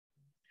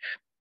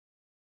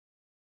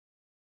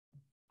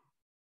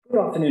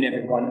Good afternoon,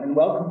 everyone, and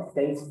welcome to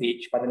today's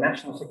speech by the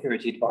National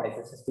Security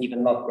Advisor, Sir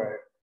Stephen Lovegrove,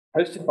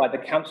 hosted by the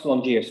Council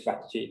on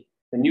Geostrategy,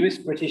 the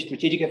newest British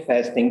strategic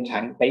affairs think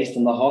tank based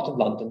in the heart of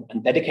London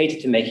and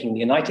dedicated to making the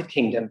United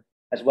Kingdom,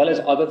 as well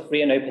as other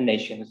free and open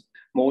nations,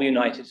 more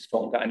united,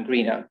 stronger, and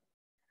greener.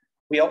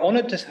 We are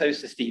honoured to host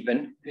Sir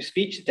Stephen, whose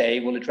speech today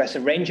will address a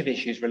range of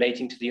issues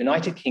relating to the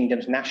United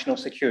Kingdom's national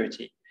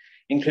security,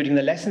 including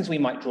the lessons we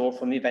might draw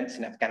from the events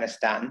in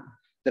Afghanistan,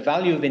 the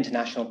value of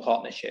international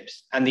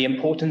partnerships, and the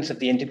importance of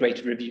the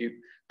integrated review,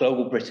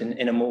 Global Britain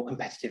in a more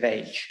competitive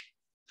age.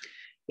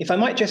 If I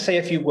might just say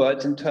a few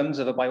words in terms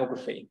of a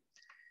biography,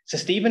 Sir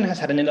Stephen has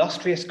had an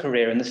illustrious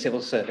career in the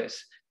civil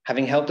service,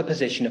 having held the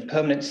position of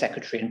Permanent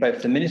Secretary in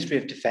both the Ministry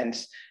of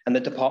Defence and the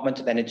Department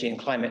of Energy and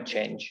Climate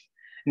Change.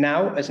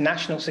 Now, as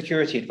National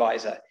Security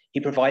Advisor, he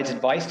provides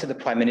advice to the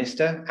Prime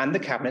Minister and the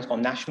Cabinet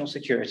on national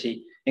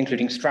security,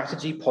 including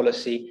strategy,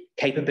 policy,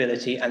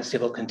 capability, and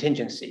civil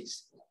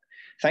contingencies.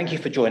 Thank you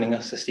for joining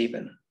us, Sir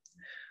Stephen.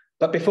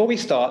 But before we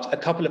start, a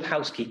couple of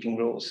housekeeping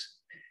rules.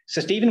 Sir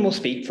Stephen will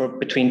speak for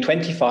between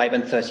 25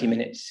 and 30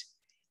 minutes.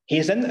 He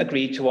has then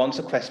agreed to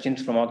answer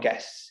questions from our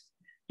guests.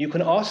 You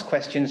can ask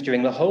questions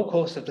during the whole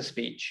course of the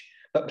speech,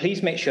 but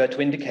please make sure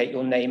to indicate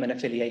your name and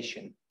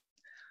affiliation.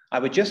 I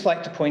would just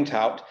like to point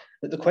out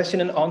that the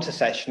question and answer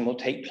session will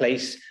take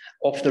place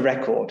off the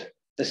record.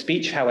 The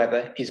speech,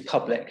 however, is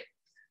public.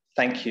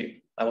 Thank you.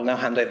 I will now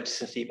hand over to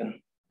Sir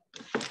Stephen.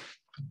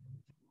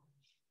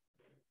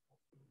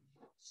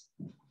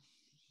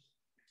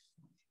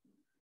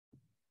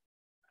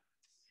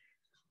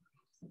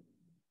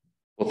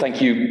 Well,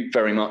 thank you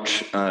very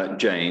much,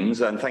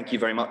 James, and thank you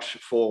very much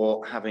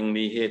for having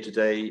me here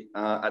today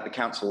at the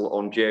Council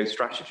on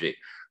Geostrategy.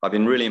 I've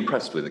been really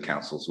impressed with the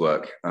Council's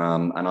work,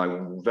 and I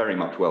very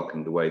much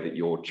welcome the way that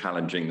you're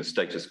challenging the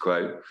status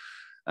quo,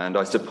 and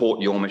I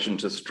support your mission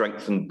to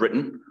strengthen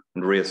Britain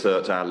and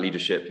reassert our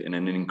leadership in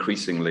an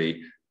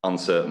increasingly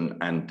uncertain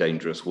and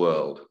dangerous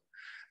world.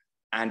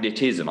 And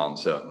it is an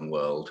uncertain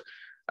world,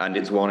 and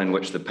it's one in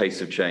which the pace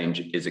of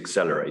change is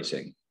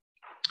accelerating.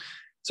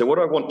 So what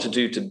I want to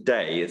do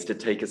today is to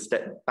take a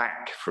step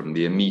back from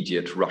the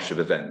immediate rush of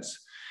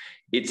events.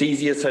 It's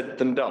easier said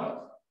than done,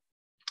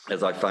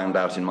 as I found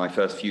out in my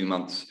first few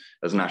months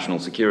as National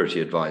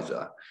Security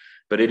Advisor,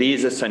 but it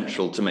is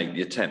essential to make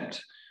the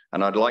attempt.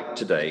 And I'd like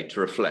today to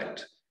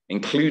reflect,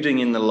 including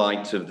in the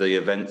light of the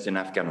events in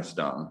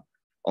Afghanistan,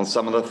 on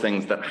some of the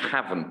things that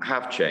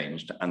have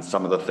changed and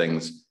some of the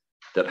things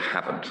that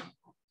haven't.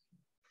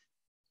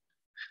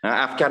 Now,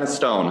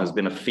 Afghanistan has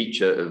been a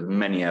feature of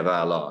many of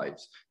our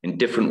lives in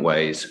different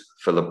ways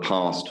for the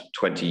past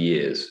 20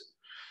 years.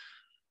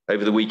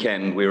 Over the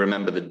weekend, we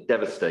remember the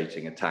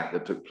devastating attack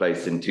that took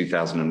place in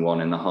 2001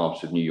 in the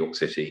heart of New York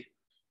City,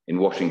 in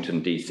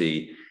Washington,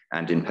 DC,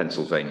 and in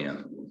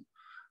Pennsylvania.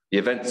 The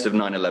events of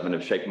 9/11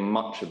 have shaped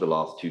much of the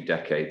last 2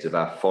 decades of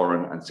our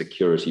foreign and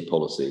security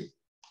policy.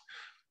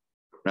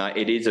 Now,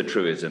 it is a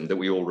truism that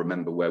we all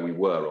remember where we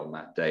were on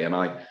that day, and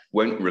I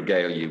won't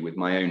regale you with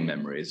my own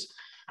memories.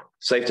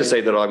 Safe to say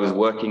that I was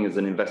working as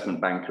an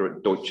investment banker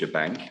at Deutsche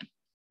Bank,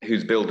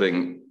 whose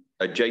building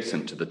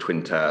adjacent to the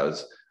Twin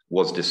Towers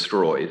was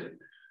destroyed,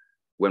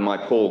 when my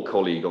poor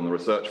colleague on the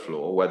research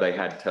floor, where they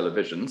had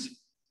televisions,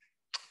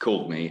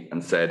 called me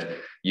and said,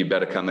 "You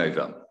better come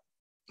over.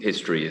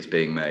 History is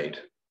being made."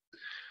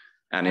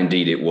 And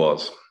indeed it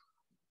was.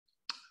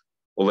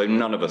 Although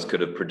none of us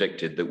could have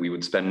predicted that we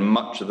would spend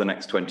much of the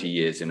next 20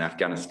 years in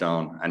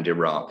Afghanistan and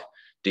Iraq,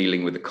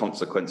 dealing with the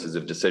consequences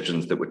of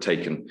decisions that were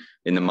taken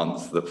in the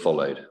months that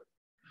followed.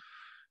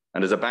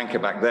 And as a banker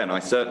back then, I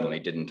certainly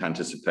didn't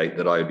anticipate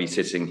that I would be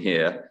sitting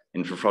here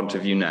in front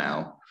of you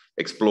now,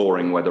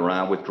 exploring whether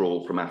our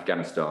withdrawal from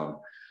Afghanistan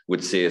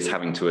would see us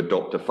having to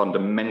adopt a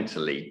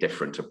fundamentally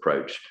different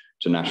approach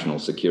to national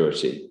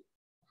security.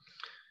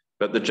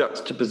 But the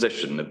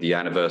juxtaposition of the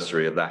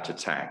anniversary of that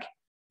attack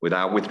with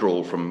our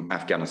withdrawal from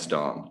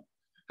Afghanistan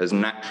has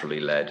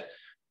naturally led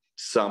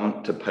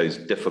some to pose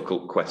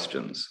difficult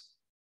questions.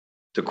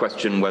 To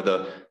question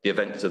whether the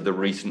events of the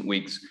recent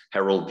weeks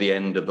herald the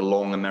end of the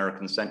long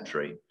American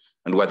century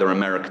and whether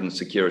American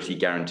security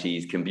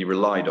guarantees can be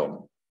relied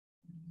on.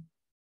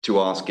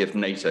 To ask if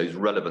NATO's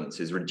relevance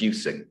is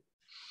reducing.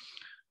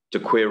 To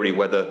query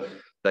whether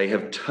they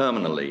have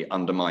terminally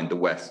undermined the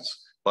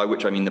West's, by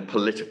which I mean the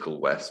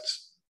political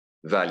West's,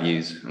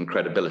 values and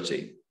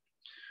credibility.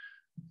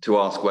 To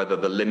ask whether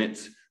the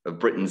limits of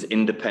Britain's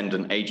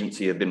independent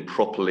agency have been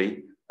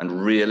properly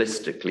and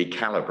realistically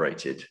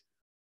calibrated,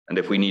 and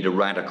if we need a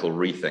radical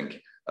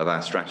rethink of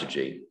our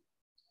strategy.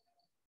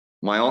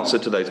 My answer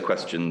to those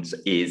questions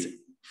is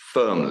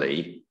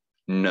firmly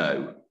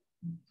no.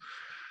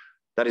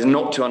 That is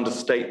not to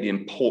understate the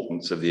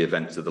importance of the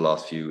events of the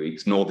last few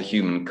weeks, nor the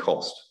human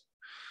cost.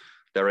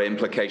 There are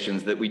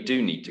implications that we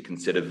do need to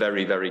consider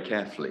very, very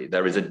carefully.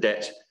 There is a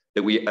debt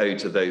that we owe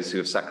to those who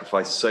have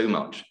sacrificed so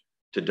much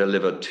to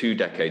deliver 2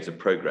 decades of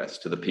progress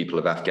to the people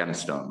of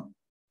Afghanistan.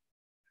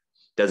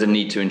 There's a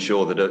need to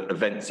ensure that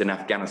events in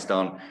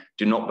Afghanistan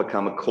do not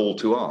become a call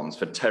to arms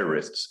for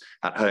terrorists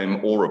at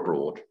home or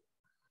abroad.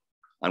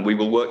 And we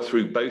will work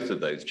through both of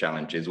those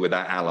challenges with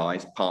our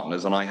allies,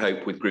 partners, and I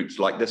hope with groups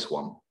like this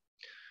one.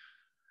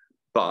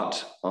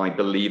 But I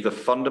believe the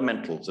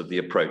fundamentals of the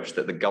approach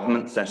that the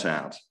government set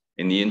out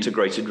in the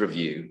integrated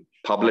review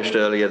published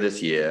earlier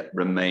this year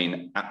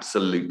remain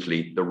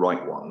absolutely the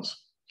right ones.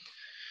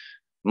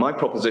 My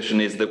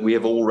proposition is that we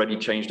have already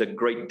changed a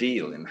great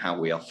deal in how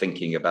we are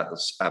thinking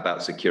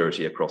about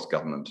security across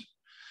government.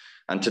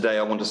 And today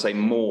I want to say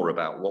more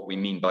about what we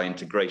mean by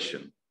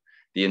integration,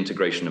 the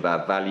integration of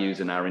our values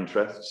and our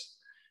interests,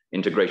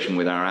 integration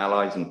with our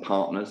allies and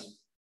partners,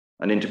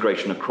 and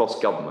integration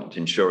across government,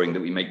 ensuring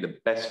that we make the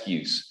best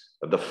use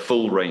of the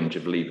full range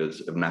of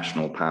levers of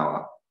national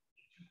power.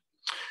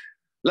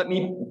 Let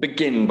me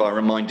begin by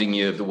reminding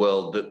you of the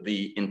world that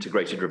the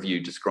integrated review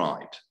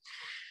described.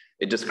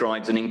 It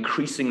describes an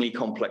increasingly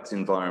complex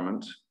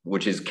environment,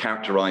 which is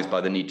characterized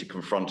by the need to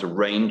confront a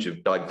range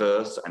of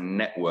diverse and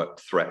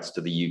networked threats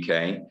to the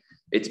UK,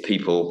 its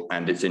people,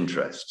 and its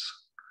interests.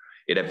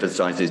 It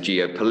emphasizes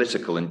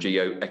geopolitical and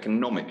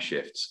geoeconomic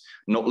shifts,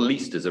 not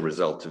least as a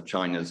result of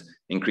China's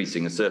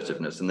increasing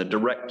assertiveness and the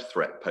direct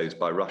threat posed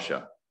by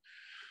Russia.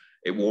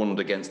 It warned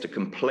against a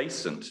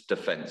complacent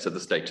defense of the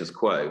status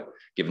quo,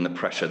 given the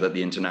pressure that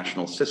the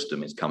international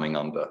system is coming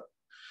under.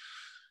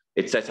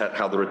 It set out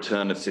how the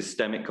return of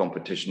systemic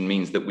competition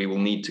means that we will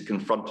need to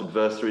confront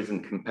adversaries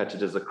and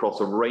competitors across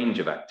a range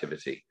of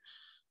activity,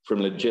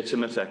 from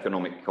legitimate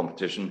economic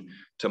competition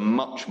to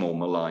much more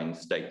malign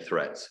state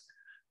threats,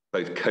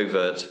 both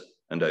covert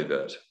and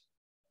overt.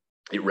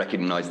 It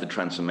recognized the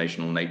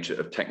transformational nature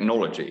of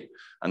technology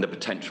and the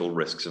potential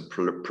risks of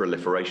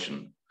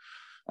proliferation.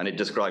 And it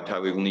described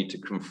how we will need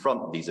to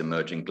confront these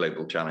emerging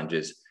global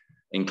challenges,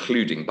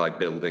 including by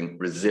building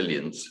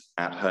resilience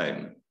at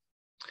home.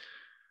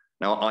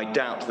 Now, I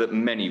doubt that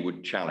many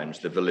would challenge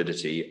the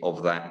validity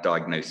of that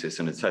diagnosis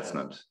and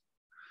assessment.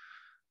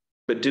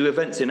 But do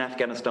events in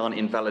Afghanistan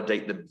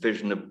invalidate the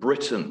vision of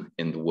Britain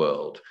in the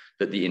world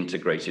that the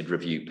integrated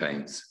review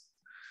paints,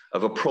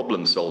 of a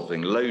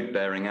problem-solving,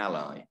 load-bearing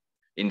ally,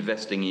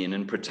 investing in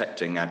and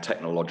protecting our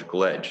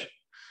technological edge,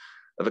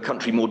 of a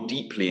country more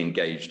deeply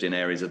engaged in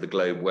areas of the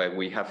globe where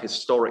we have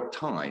historic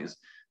ties,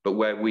 but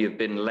where we have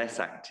been less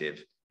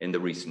active in the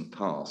recent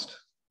past?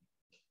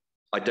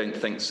 I don't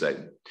think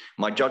so.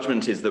 My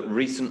judgment is that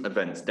recent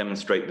events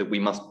demonstrate that we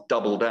must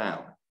double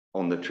down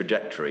on the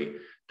trajectory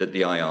that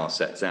the IR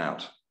sets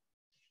out.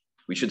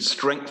 We should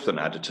strengthen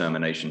our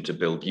determination to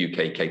build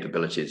UK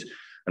capabilities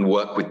and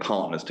work with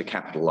partners to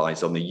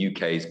capitalize on the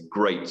UK's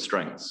great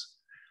strengths.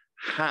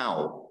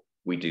 How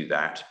we do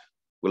that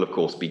will, of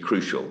course, be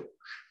crucial,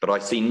 but I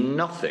see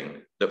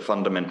nothing that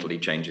fundamentally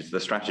changes the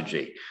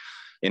strategy.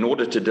 In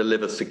order to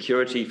deliver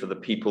security for the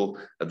people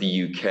of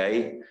the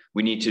UK,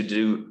 we need to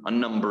do a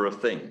number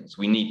of things.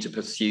 We need to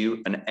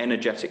pursue an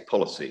energetic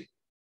policy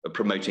of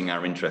promoting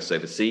our interests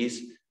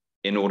overseas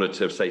in order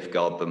to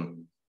safeguard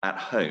them at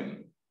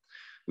home.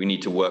 We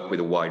need to work with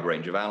a wide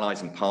range of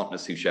allies and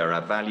partners who share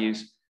our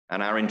values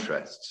and our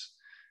interests.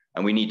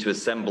 And we need to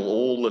assemble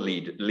all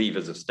the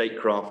levers of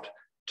statecraft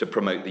to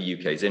promote the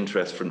UK's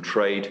interests, from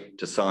trade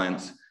to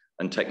science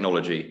and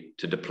technology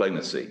to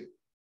diplomacy.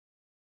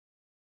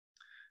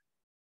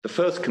 The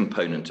first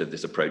component of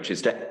this approach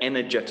is to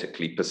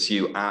energetically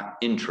pursue our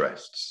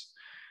interests.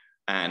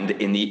 And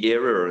in the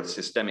era of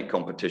systemic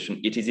competition,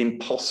 it is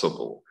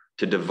impossible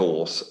to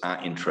divorce our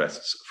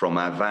interests from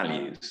our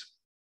values.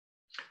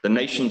 The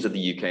nations of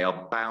the UK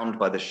are bound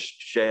by the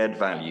shared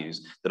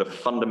values that are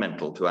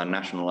fundamental to our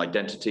national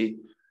identity,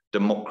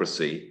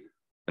 democracy,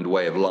 and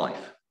way of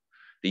life.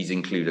 These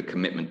include a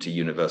commitment to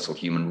universal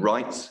human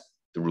rights,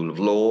 the rule of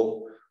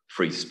law,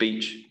 free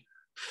speech,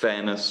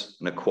 fairness,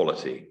 and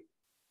equality.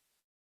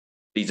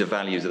 These are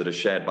values that are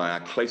shared by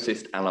our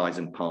closest allies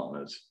and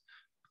partners.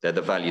 They're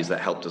the values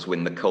that helped us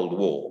win the Cold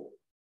War.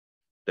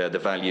 They're the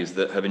values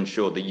that have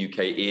ensured the UK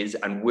is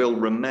and will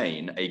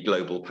remain a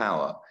global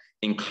power,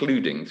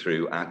 including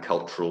through our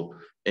cultural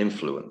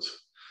influence.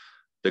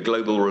 The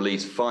global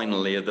release,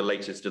 finally, of the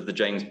latest of the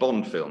James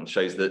Bond films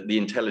shows that the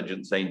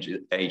intelligence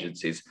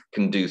agencies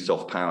can do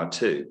soft power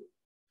too.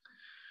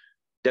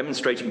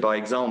 Demonstrating by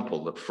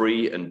example that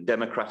free and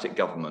democratic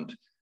government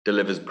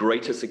delivers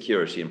greater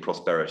security and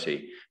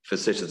prosperity for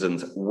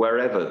citizens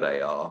wherever they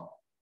are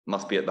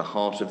must be at the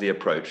heart of the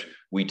approach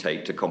we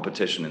take to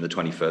competition in the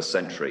 21st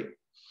century.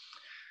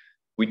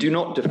 We do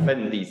not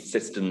defend these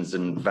systems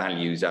and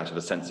values out of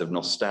a sense of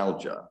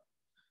nostalgia,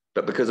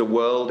 but because a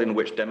world in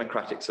which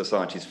democratic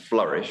societies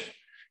flourish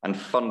and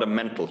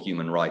fundamental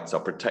human rights are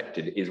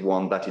protected is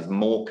one that is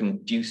more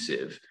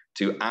conducive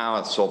to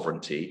our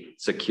sovereignty,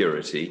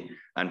 security,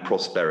 and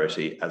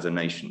prosperity as a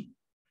nation.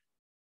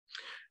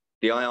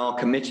 The IR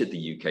committed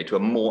the UK to a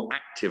more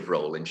active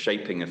role in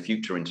shaping a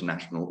future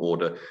international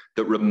order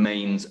that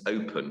remains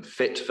open,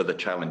 fit for the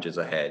challenges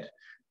ahead,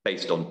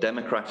 based on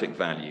democratic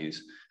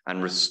values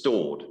and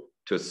restored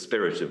to a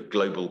spirit of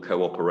global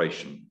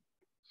cooperation.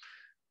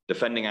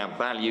 Defending our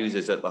values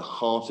is at the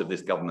heart of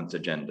this government's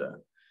agenda.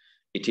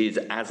 It is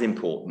as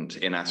important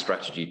in our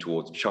strategy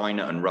towards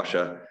China and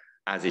Russia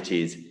as it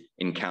is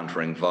in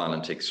countering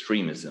violent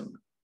extremism.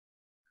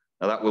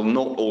 Now, that will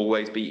not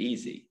always be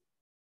easy.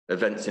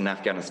 Events in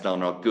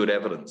Afghanistan are good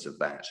evidence of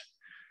that,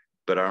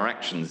 but our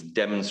actions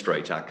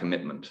demonstrate our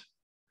commitment.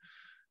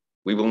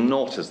 We will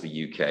not, as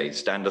the UK,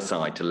 stand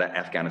aside to let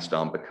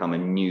Afghanistan become a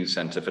new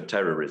centre for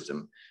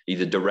terrorism,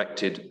 either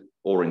directed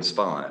or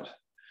inspired.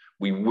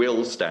 We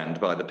will stand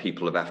by the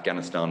people of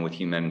Afghanistan with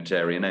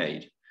humanitarian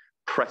aid,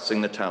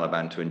 pressing the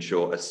Taliban to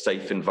ensure a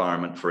safe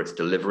environment for its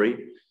delivery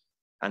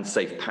and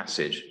safe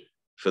passage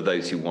for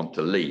those who want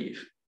to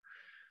leave.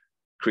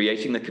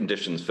 Creating the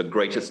conditions for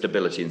greater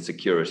stability and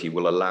security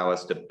will allow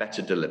us to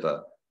better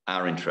deliver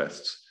our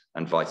interests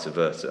and vice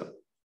versa.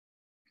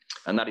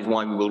 And that is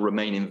why we will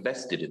remain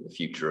invested in the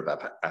future of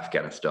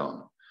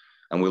Afghanistan,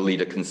 and will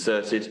lead a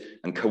concerted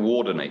and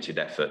coordinated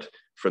effort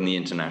from the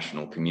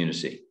international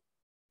community.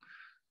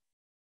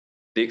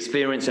 The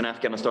experience in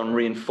Afghanistan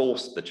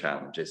reinforced the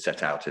challenges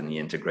set out in the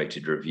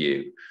integrated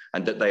review,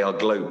 and that they are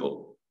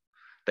global.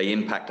 They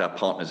impact our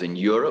partners in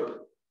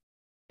Europe,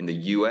 in the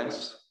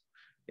US,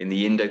 in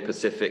the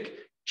Indo-Pacific,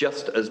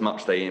 just as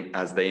much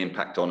as they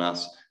impact on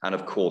us, and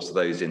of course,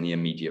 those in the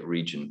immediate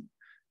region.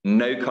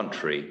 No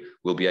country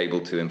will be able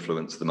to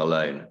influence them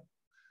alone,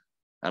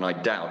 and I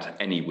doubt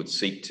any would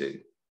seek to.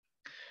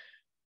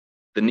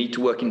 The need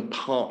to work in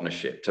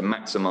partnership to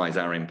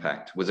maximize our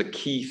impact was a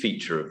key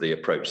feature of the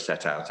approach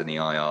set out in the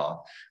IR,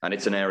 and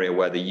it's an area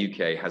where the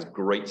UK has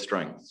great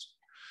strengths.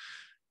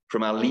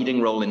 From our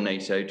leading role in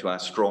NATO to our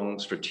strong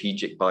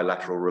strategic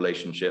bilateral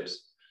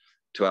relationships,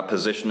 to our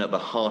position at the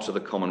heart of the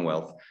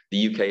Commonwealth,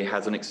 the UK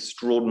has an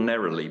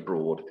extraordinarily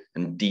broad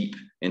and deep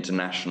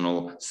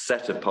international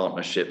set of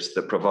partnerships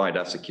that provide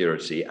our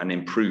security and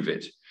improve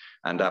it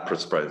and our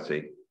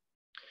prosperity.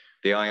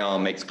 The IR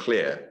makes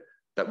clear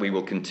that we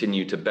will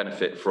continue to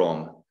benefit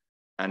from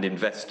and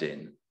invest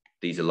in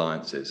these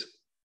alliances.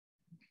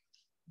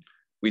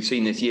 We've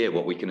seen this year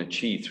what we can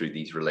achieve through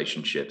these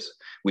relationships.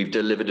 We've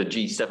delivered a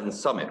G7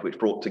 summit, which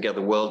brought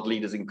together world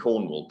leaders in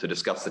Cornwall to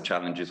discuss the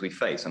challenges we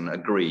face and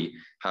agree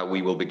how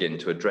we will begin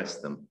to address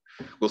them.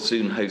 We'll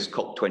soon host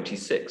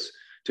COP26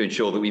 to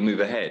ensure that we move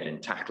ahead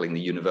in tackling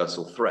the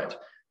universal threat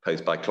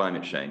posed by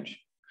climate change.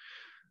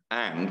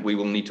 And we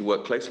will need to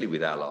work closely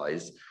with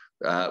allies,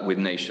 with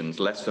nations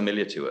less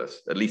familiar to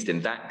us, at least in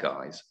that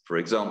guise. For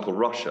example,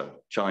 Russia,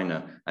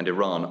 China, and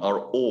Iran are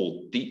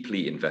all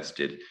deeply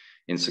invested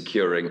in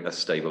securing a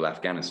stable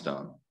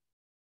Afghanistan.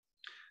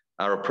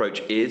 Our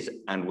approach is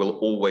and will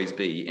always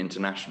be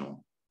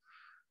international.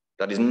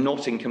 That is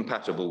not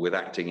incompatible with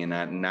acting in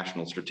our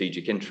national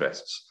strategic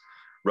interests.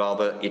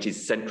 Rather, it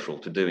is central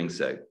to doing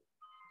so.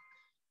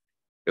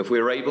 If we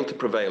are able to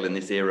prevail in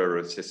this era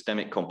of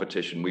systemic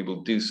competition, we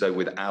will do so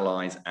with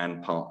allies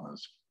and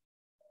partners.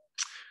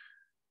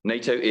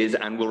 NATO is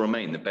and will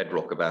remain the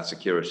bedrock of our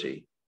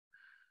security.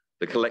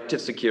 The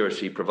collective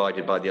security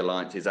provided by the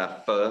alliance is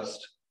our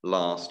first,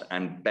 last,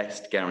 and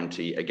best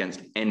guarantee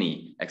against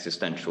any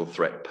existential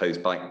threat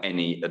posed by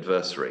any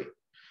adversary.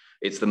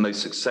 It's the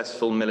most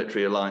successful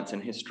military alliance in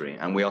history,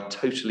 and we are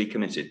totally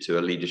committed to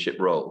a leadership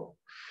role.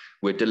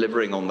 We're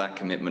delivering on that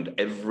commitment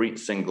every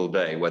single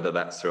day, whether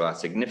that's through our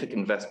significant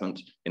investment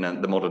in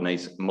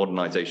the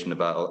modernization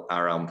of our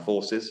armed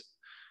forces,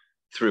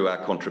 through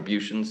our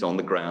contributions on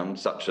the ground,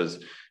 such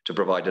as to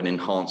provide an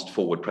enhanced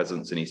forward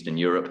presence in Eastern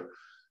Europe,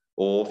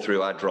 or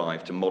through our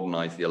drive to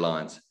modernize the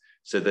alliance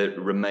so that it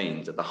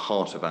remains at the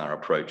heart of our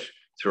approach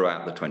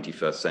throughout the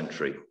 21st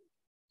century.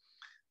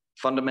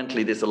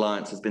 Fundamentally, this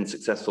alliance has been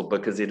successful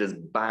because it has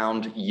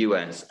bound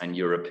US and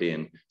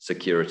European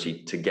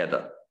security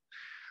together.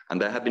 And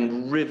there have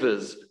been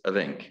rivers of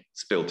ink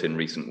spilt in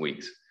recent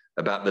weeks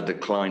about the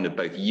decline of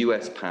both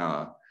US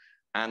power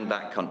and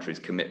that country's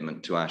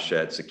commitment to our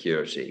shared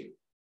security.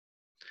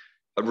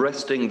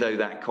 Arresting though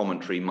that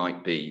commentary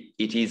might be,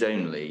 it is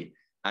only,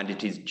 and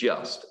it is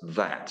just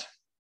that,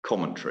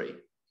 commentary.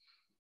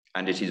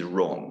 And it is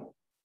wrong.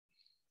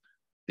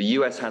 The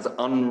US has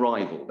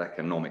unrivaled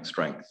economic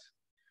strength.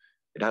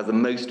 It has the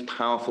most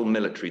powerful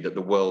military that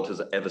the world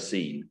has ever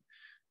seen,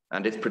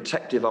 and its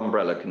protective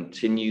umbrella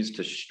continues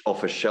to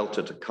offer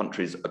shelter to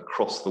countries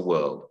across the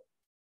world.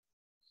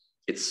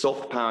 Its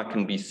soft power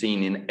can be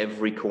seen in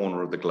every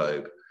corner of the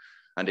globe,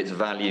 and its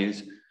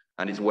values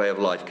and its way of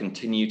life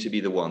continue to be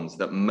the ones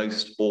that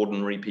most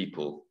ordinary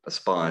people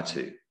aspire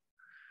to.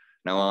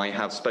 Now, I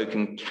have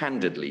spoken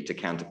candidly to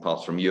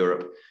counterparts from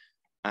Europe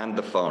and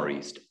the Far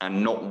East,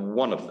 and not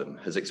one of them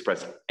has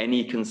expressed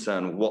any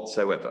concern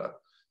whatsoever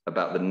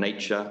about the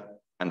nature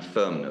and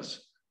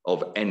firmness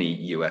of any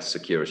US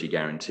security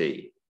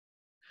guarantee.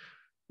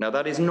 Now,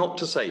 that is not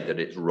to say that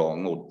it's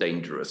wrong or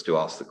dangerous to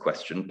ask the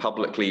question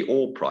publicly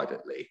or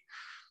privately.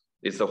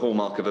 It's the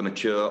hallmark of a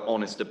mature,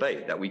 honest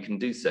debate that we can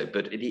do so,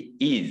 but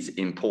it is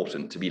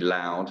important to be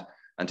loud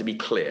and to be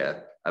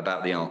clear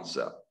about the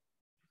answer.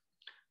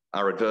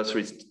 Our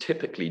adversaries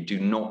typically do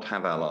not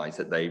have allies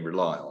that they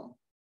rely on.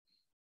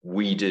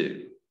 We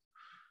do.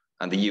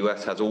 And the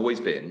US has always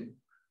been,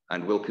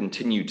 and will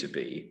continue to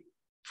be,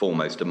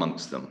 foremost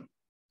amongst them.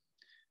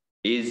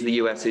 Is the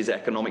US's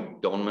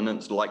economic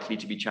dominance likely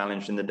to be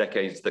challenged in the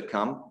decades that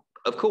come?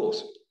 Of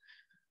course.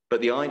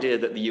 But the idea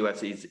that the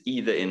US is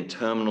either in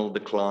terminal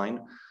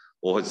decline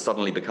or has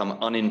suddenly become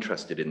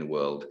uninterested in the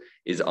world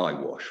is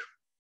eyewash.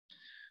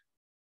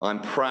 I'm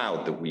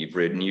proud that we've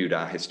renewed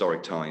our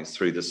historic ties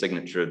through the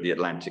signature of the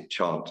Atlantic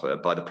Charter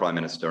by the Prime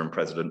Minister and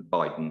President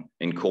Biden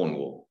in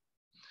Cornwall.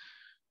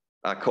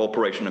 Our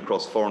cooperation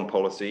across foreign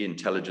policy,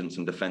 intelligence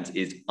and defense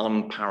is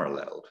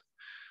unparalleled.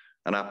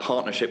 And our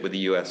partnership with the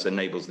US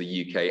enables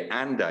the UK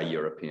and our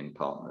European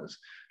partners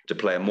to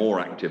play a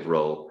more active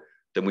role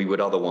than we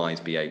would otherwise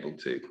be able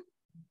to.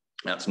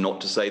 That's not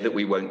to say that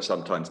we won't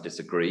sometimes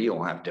disagree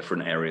or have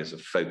different areas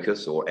of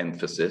focus or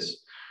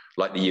emphasis.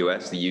 Like the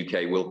US, the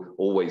UK will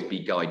always be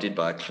guided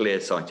by a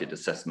clear-sighted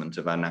assessment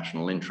of our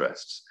national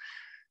interests.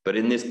 But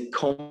in this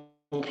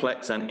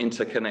complex and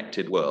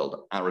interconnected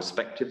world, our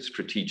respective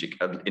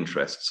strategic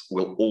interests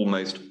will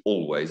almost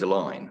always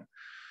align.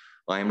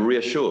 I am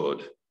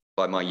reassured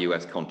by my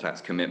US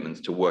contacts' commitments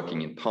to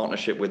working in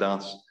partnership with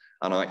us,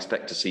 and I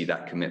expect to see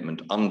that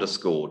commitment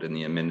underscored in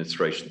the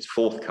administration's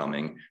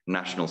forthcoming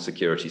national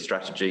security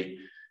strategy,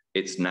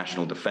 its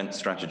national defense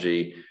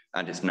strategy,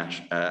 and its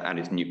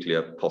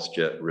nuclear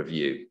posture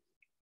review.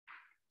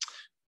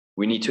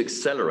 We need to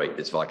accelerate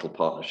this vital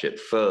partnership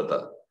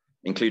further,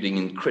 including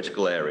in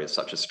critical areas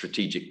such as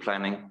strategic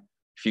planning,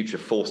 future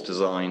force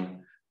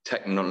design,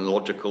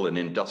 technological and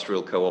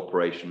industrial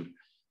cooperation,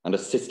 and a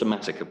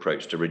systematic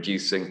approach to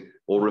reducing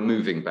or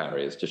removing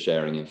barriers to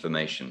sharing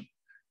information,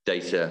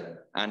 data,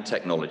 and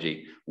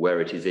technology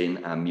where it is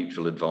in our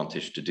mutual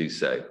advantage to do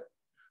so.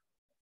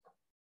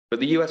 But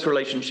the US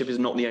relationship is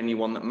not the only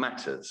one that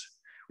matters.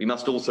 We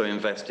must also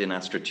invest in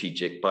our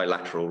strategic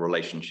bilateral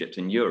relationships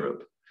in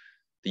Europe.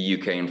 The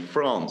UK and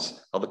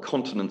France are the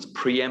continent's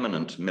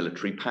preeminent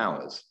military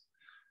powers.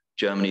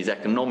 Germany's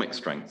economic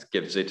strength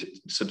gives it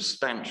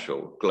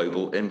substantial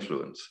global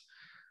influence.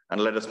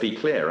 And let us be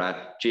clear,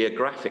 our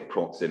geographic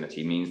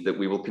proximity means that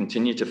we will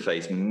continue to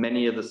face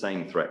many of the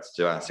same threats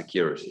to our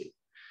security.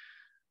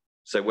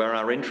 So where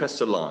our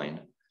interests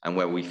align and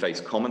where we face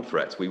common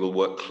threats, we will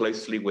work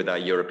closely with our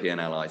European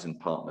allies and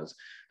partners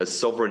as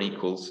sovereign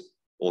equals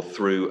or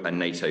through a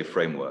NATO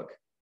framework,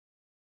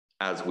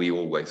 as we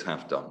always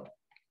have done.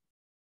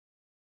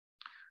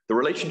 The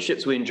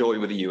relationships we enjoy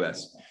with the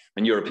US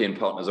and European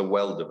partners are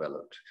well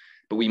developed,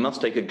 but we must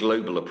take a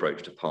global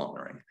approach to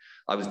partnering.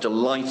 I was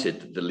delighted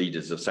that the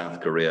leaders of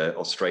South Korea,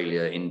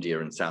 Australia,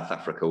 India, and South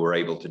Africa were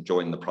able to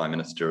join the Prime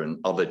Minister and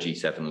other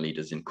G7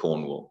 leaders in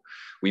Cornwall.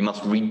 We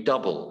must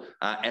redouble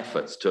our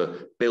efforts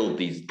to build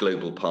these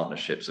global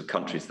partnerships of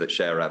countries that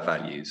share our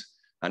values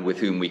and with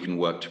whom we can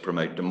work to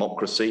promote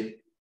democracy,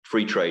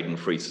 free trade, and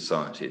free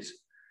societies.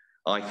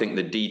 I think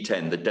the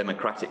D10, the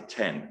Democratic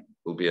 10,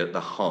 will be at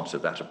the heart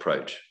of that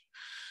approach.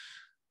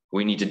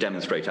 We need to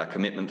demonstrate our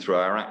commitment through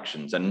our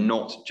actions and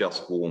not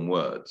just warm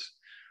words.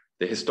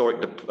 The historic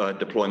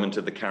deployment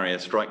of the Carrier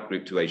Strike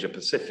Group to Asia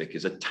Pacific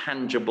is a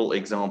tangible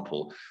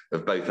example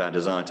of both our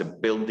desire to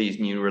build these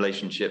new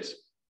relationships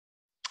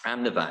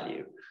and the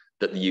value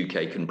that the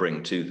UK can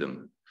bring to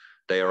them.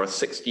 They are a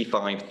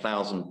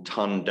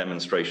 65,000-ton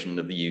demonstration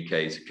of the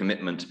UK's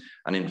commitment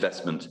and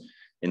investment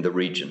in the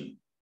region.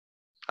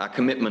 Our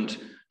commitment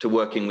to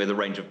working with a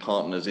range of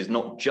partners is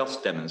not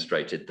just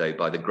demonstrated, though,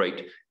 by the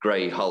great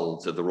grey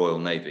hulls of the Royal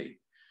Navy.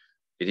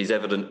 It is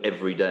evident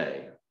every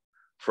day,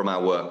 from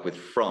our work with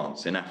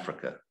France in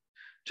Africa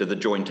to the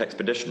Joint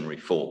Expeditionary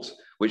Force,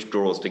 which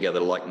draws together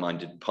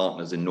like-minded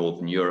partners in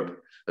Northern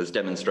Europe, as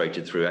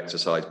demonstrated through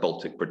Exercise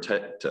Baltic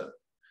Protector.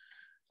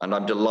 And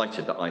I'm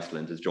delighted that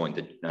Iceland has joined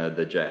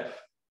the JEF.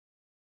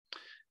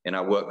 In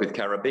our work with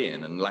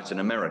Caribbean and Latin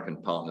American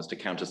partners to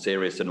counter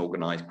serious and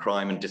organized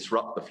crime and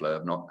disrupt the flow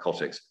of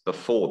narcotics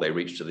before they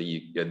reach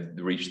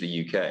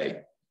the UK.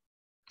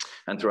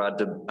 And through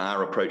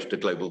our approach to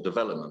global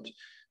development,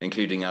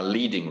 including our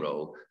leading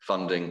role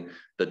funding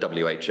the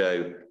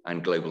WHO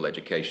and global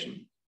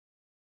education.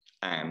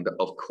 And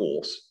of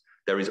course,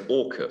 there is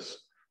AUKUS,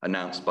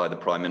 announced by the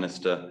Prime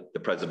Minister, the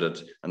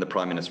President, and the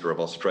Prime Minister of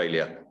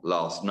Australia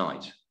last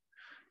night.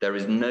 There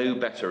is no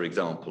better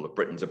example of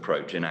Britain's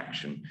approach in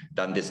action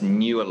than this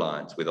new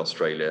alliance with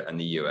Australia and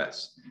the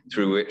US,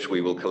 through which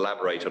we will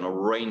collaborate on a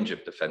range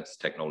of defense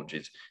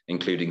technologies,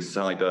 including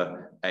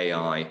cyber,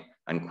 AI,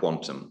 and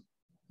quantum.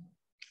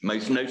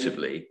 Most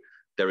notably,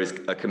 there is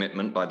a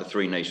commitment by the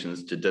three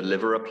nations to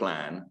deliver a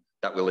plan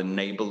that will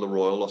enable the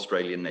Royal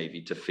Australian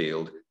Navy to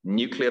field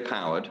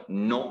nuclear-powered,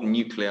 not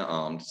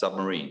nuclear-armed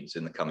submarines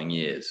in the coming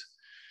years.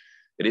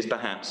 It is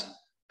perhaps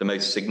the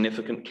most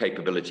significant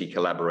capability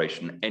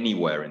collaboration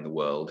anywhere in the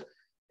world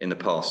in the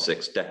past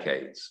 6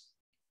 decades.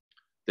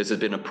 This has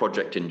been a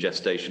project in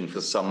gestation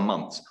for some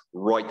months,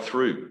 right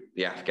through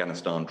the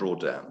Afghanistan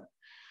drawdown.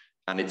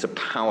 And it's a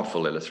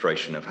powerful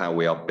illustration of how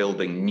we are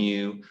building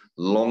new,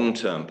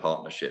 long-term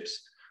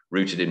partnerships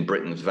rooted in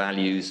Britain's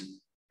values,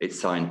 its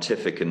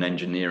scientific and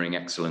engineering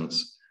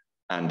excellence,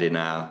 and in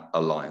our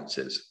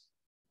alliances.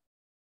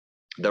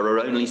 There are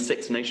only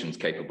 6 nations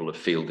capable of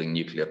fielding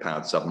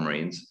nuclear-powered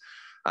submarines: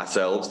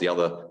 ourselves, the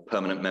other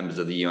permanent members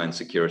of the UN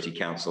Security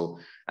Council,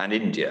 and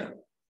India.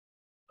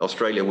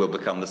 Australia will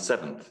become the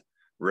 7th,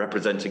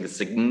 representing a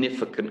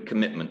significant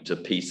commitment to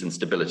peace and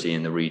stability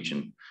in the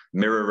region,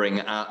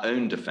 mirroring our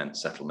own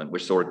defence settlement,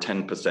 which saw a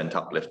 10%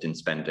 uplift in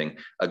spending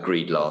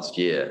agreed last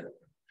year.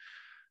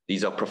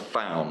 These are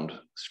profound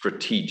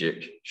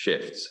strategic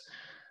shifts,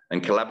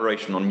 and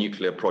collaboration on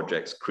nuclear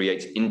projects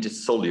creates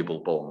indissoluble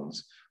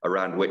bonds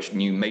around which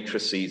new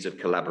matrices of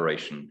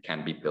collaboration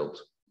can be built.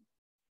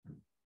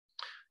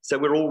 So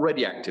we're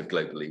already active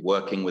globally,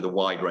 working with a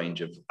wide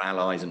range of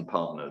allies and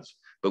partners,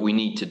 but we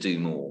need to do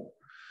more.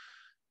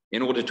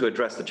 In order to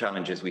address the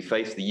challenges we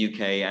face, the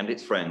UK and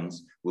its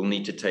friends will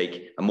need to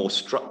take a more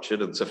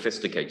structured and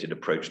sophisticated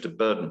approach to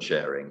burden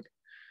sharing.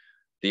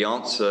 The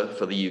answer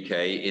for the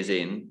UK is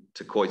in,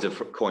 to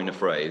coin a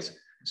phrase,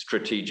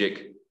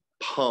 strategic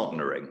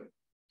partnering.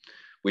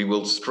 We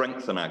will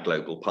strengthen our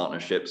global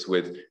partnerships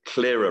with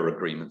clearer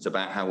agreements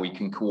about how we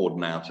can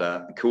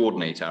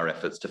coordinate our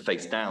efforts to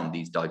face down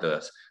these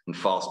diverse and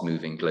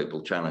fast-moving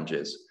global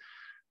challenges,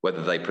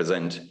 whether they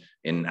present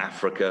in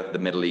Africa, the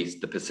Middle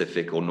East, the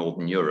Pacific, or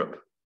Northern Europe.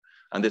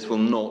 And this will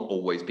not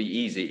always be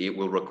easy. It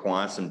will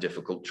require some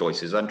difficult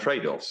choices and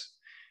trade-offs.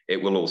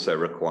 It will also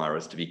require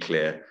us to be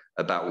clear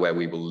about where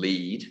we will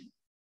lead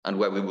and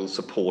where we will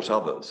support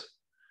others.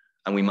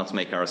 And we must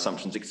make our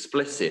assumptions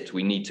explicit.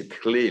 We need to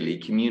clearly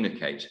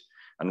communicate,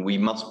 and we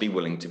must be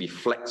willing to be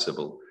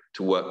flexible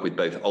to work with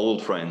both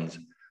old friends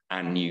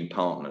and new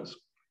partners.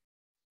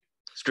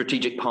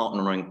 Strategic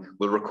partnering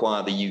will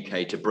require the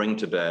UK to bring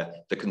to bear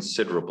the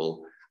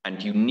considerable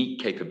and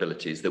unique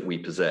capabilities that we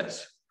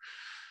possess.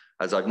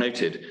 As I've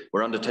noted,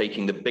 we're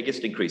undertaking the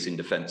biggest increase in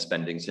defence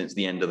spending since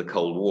the end of the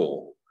Cold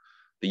War.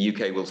 The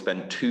UK will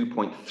spend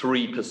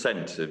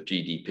 2.3% of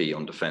GDP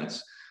on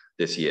defence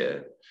this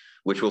year,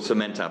 which will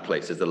cement our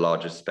place as the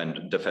largest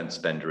defence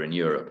spender in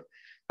Europe.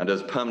 And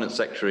as Permanent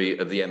Secretary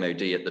of the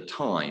MOD at the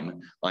time,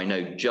 I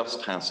know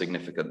just how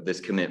significant this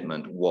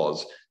commitment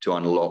was to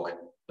unlock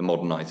the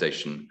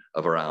modernisation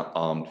of our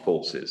armed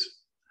forces.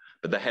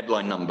 But the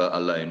headline number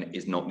alone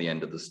is not the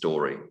end of the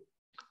story.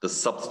 The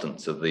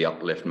substance of the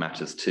uplift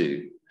matters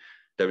too.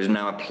 There is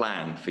now a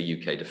plan for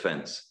UK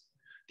defence.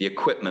 The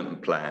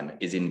equipment plan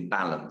is in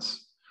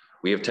balance.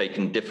 We have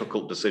taken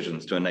difficult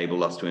decisions to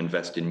enable us to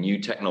invest in new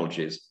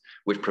technologies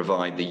which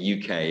provide the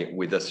UK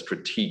with a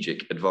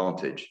strategic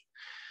advantage.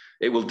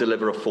 It will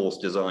deliver a force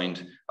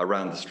designed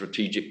around the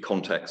strategic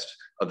context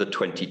of the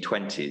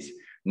 2020s,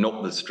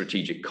 not the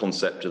strategic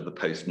concept of the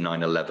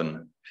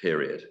post-9/11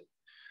 period.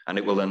 And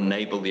it will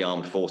enable the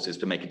armed forces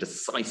to make a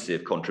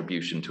decisive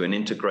contribution to an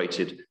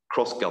integrated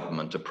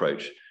cross-government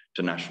approach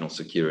to national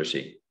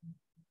security.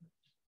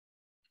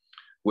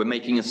 We're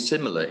making a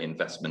similar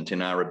investment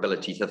in our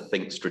ability to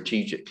think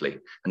strategically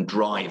and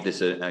drive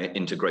this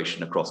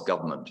integration across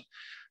government.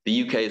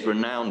 The UK is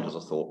renowned as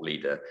a thought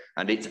leader,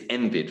 and it's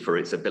envied for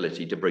its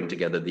ability to bring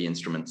together the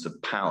instruments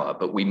of power,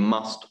 but we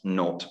must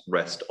not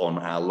rest on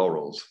our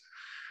laurels.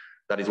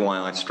 That is why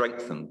I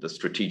strengthened the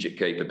strategic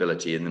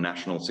capability in the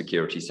National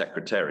Security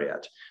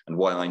Secretariat, and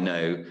why I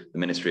know the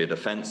Ministry of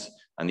Defence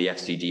and the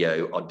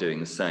FCDO are doing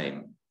the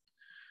same.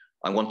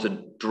 I want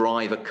to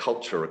drive a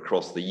culture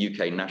across the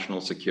UK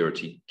national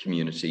security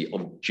community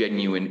of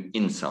genuine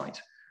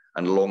insight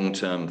and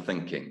long-term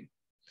thinking.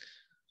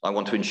 I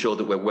want to ensure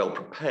that we're well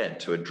prepared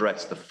to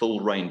address the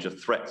full range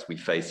of threats we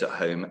face at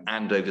home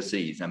and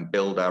overseas and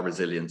build our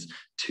resilience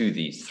to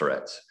these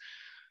threats.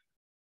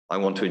 I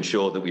want to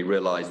ensure that we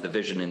realise the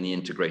vision in the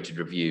integrated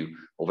review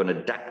of an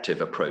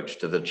adaptive approach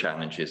to the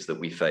challenges that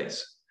we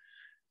face.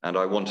 And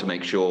I want to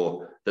make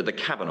sure that the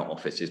Cabinet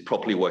Office is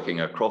properly working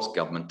across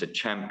government to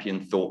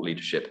champion thought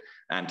leadership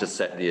and to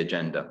set the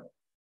agenda.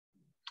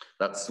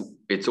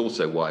 It's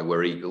also why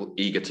we're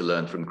eager to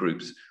learn from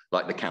groups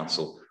like the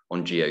Council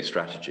on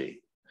Geostrategy.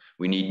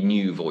 We need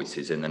new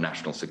voices in the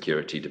national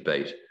security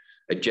debate,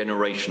 a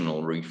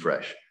generational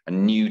refresh,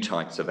 and new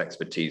types of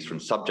expertise, from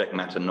subject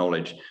matter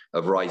knowledge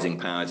of rising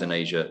powers in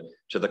Asia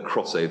to the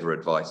crossover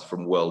advice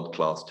from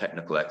world-class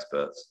technical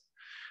experts.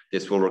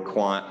 This will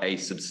require a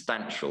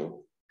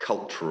substantial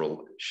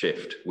cultural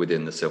shift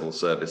within the civil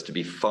service to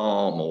be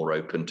far more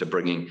open to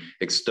bringing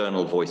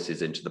external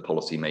voices into the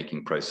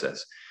policy-making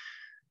process.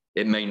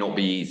 It may not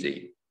be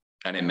easy,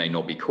 and it may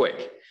not be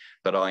quick,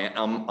 but I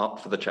am up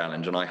for the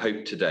challenge, and I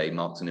hope today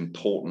marks an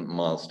important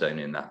milestone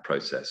in that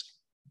process.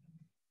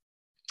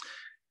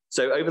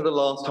 So over the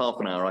last half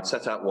an hour, I've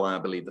set out why I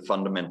believe the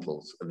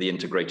fundamentals of the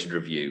integrated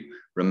review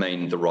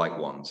remain the right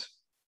ones.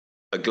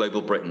 A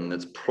global Britain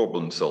that's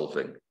problem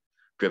solving,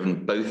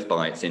 driven both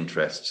by its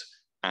interests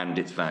and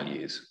its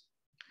values,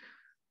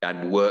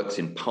 and works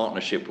in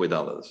partnership with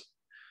others.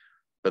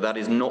 But that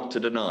is not to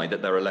deny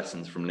that there are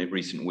lessons from the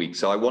recent weeks.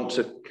 So I want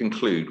to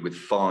conclude with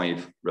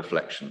 5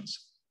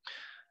 reflections.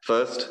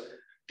 First,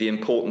 the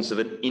importance of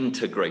an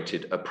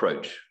integrated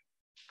approach.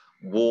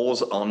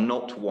 Wars are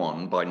not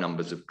won by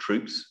numbers of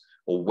troops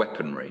or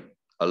weaponry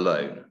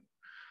alone.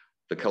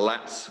 The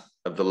collapse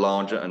of the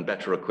larger and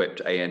better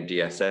equipped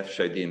ANDSF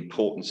showed the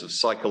importance of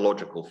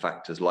psychological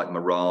factors like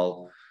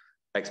morale,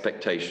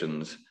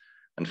 expectations,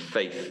 and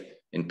faith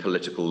in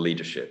political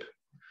leadership.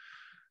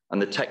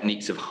 and the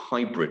techniques of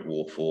hybrid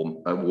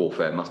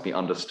warfare must be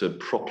understood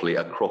properly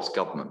across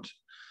government.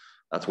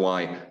 That's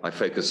why I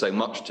focus so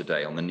much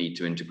today on the need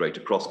to integrate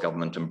across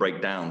government and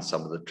break down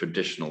some of the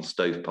traditional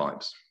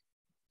stovepipes.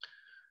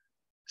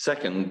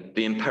 Second,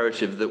 the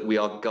imperative that we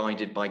are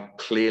guided by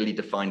clearly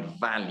defined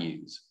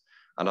values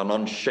and an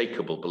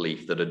unshakable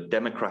belief that a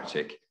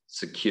democratic,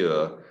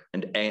 secure,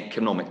 and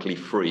economically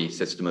free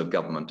system of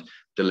government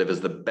delivers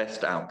the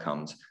best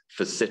outcomes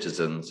for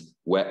citizens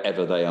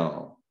wherever they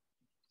are.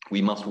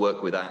 We must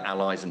work with our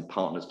allies and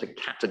partners to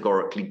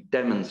categorically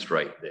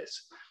demonstrate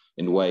this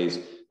in ways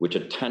which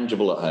are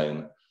tangible at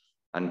home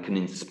and can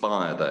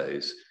inspire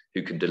those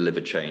who can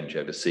deliver change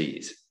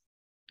overseas.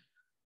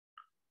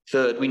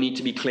 Third, we need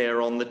to be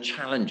clear on the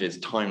challenges,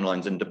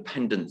 timelines, and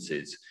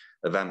dependencies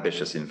of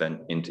ambitious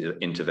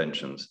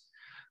interventions.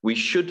 We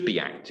should be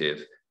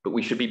active, but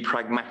we should be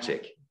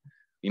pragmatic.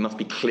 We must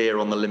be clear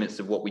on the limits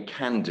of what we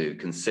can do,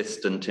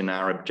 consistent in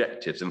our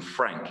objectives, and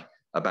frank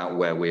about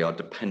where we are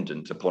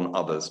dependent upon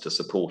others to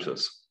support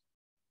us.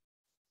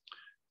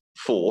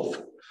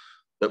 Fourth,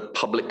 that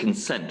public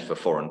consent for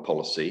foreign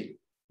policy,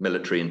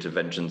 military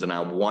interventions, and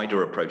our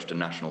wider approach to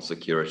national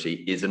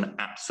security is an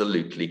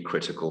absolutely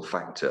critical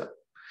factor.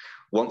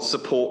 Once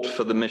support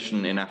for the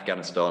mission in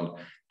Afghanistan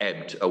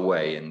ebbed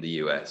away in the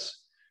US,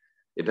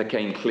 it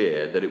became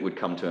clear that it would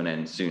come to an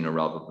end sooner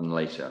rather than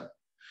later.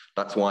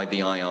 That's why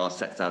the IR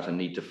sets out a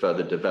need to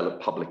further develop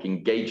public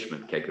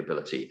engagement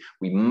capability.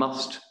 We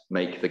must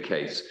make the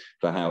case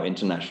for how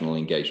international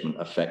engagement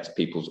affects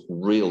people's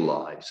real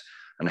lives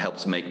and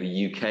helps make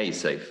the UK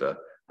safer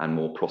and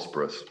more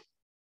prosperous.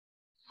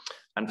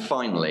 And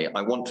finally,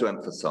 I want to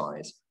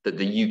emphasize that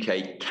the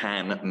UK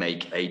can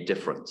make a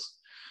difference.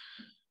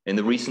 In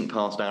the recent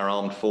past, our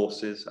armed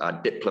forces, our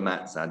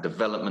diplomats, our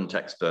development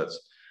experts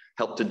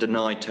helped to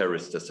deny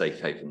terrorists a safe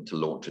haven to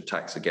launch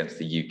attacks against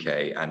the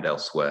UK and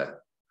elsewhere.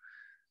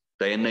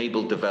 They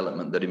enabled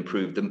development that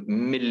improved the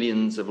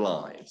millions of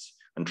lives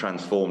and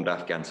transformed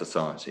Afghan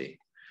society.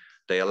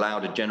 They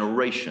allowed a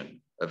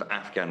generation of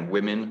Afghan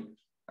women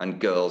and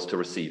girls to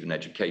receive an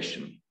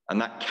education, and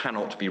that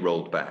cannot be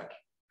rolled back.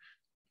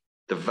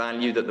 The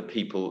value that the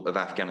people of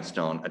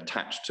Afghanistan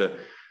attached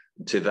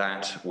to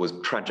that was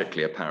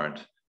tragically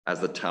apparent as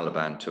the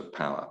Taliban took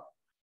power.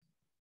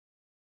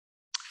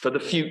 For the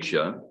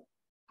future,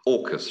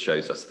 AUKUS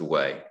shows us the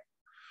way,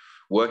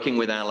 working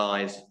with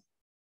allies,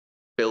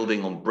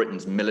 building on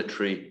Britain's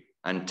military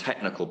and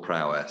technical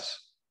prowess,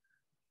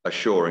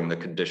 assuring the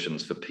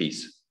conditions for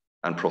peace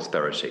and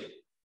prosperity.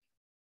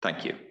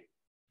 Thank you.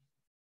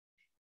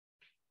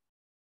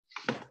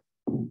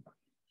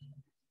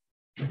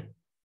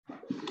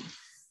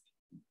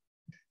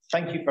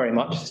 Thank you very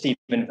much,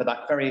 Stephen, for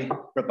that very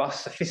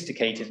robust,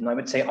 sophisticated, and I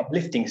would say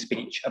uplifting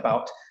speech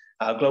about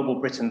global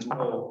Britain's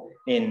role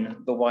in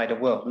the wider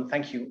world. And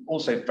thank you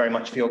also very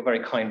much for your very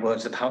kind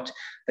words about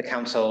the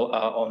Council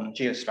on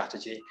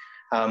Geostrategy.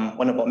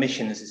 One of our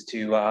missions is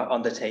to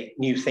undertake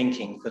new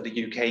thinking for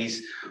the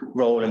UK's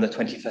role in the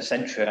 21st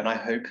century, and I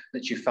hope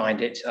that you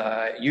find it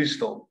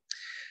useful.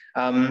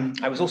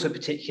 I was also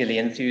particularly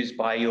enthused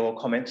by your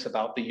comments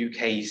about the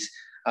UK's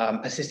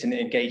persistent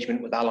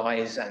engagement with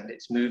allies and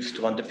its moves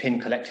to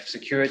underpin collective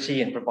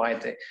security and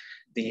provide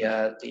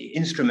the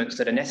instruments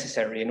that are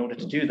necessary in order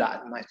to do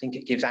that. And I think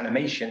it gives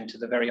animation to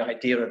the very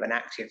idea of an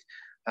active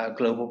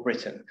global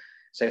Britain.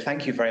 So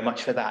thank you very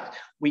much for that.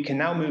 We can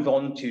now move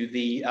on to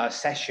the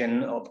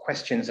session of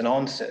questions and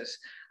answers.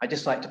 I'd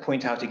just like to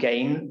point out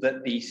again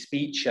that the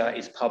speech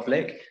is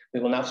public. We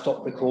will now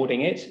stop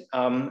recording it,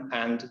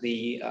 and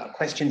the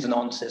questions and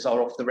answers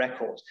are off the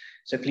record.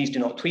 So please do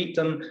not tweet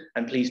them,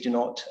 and please do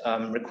not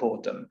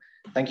record them.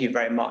 Thank you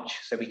very much.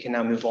 So we can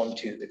now move on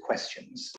to the questions.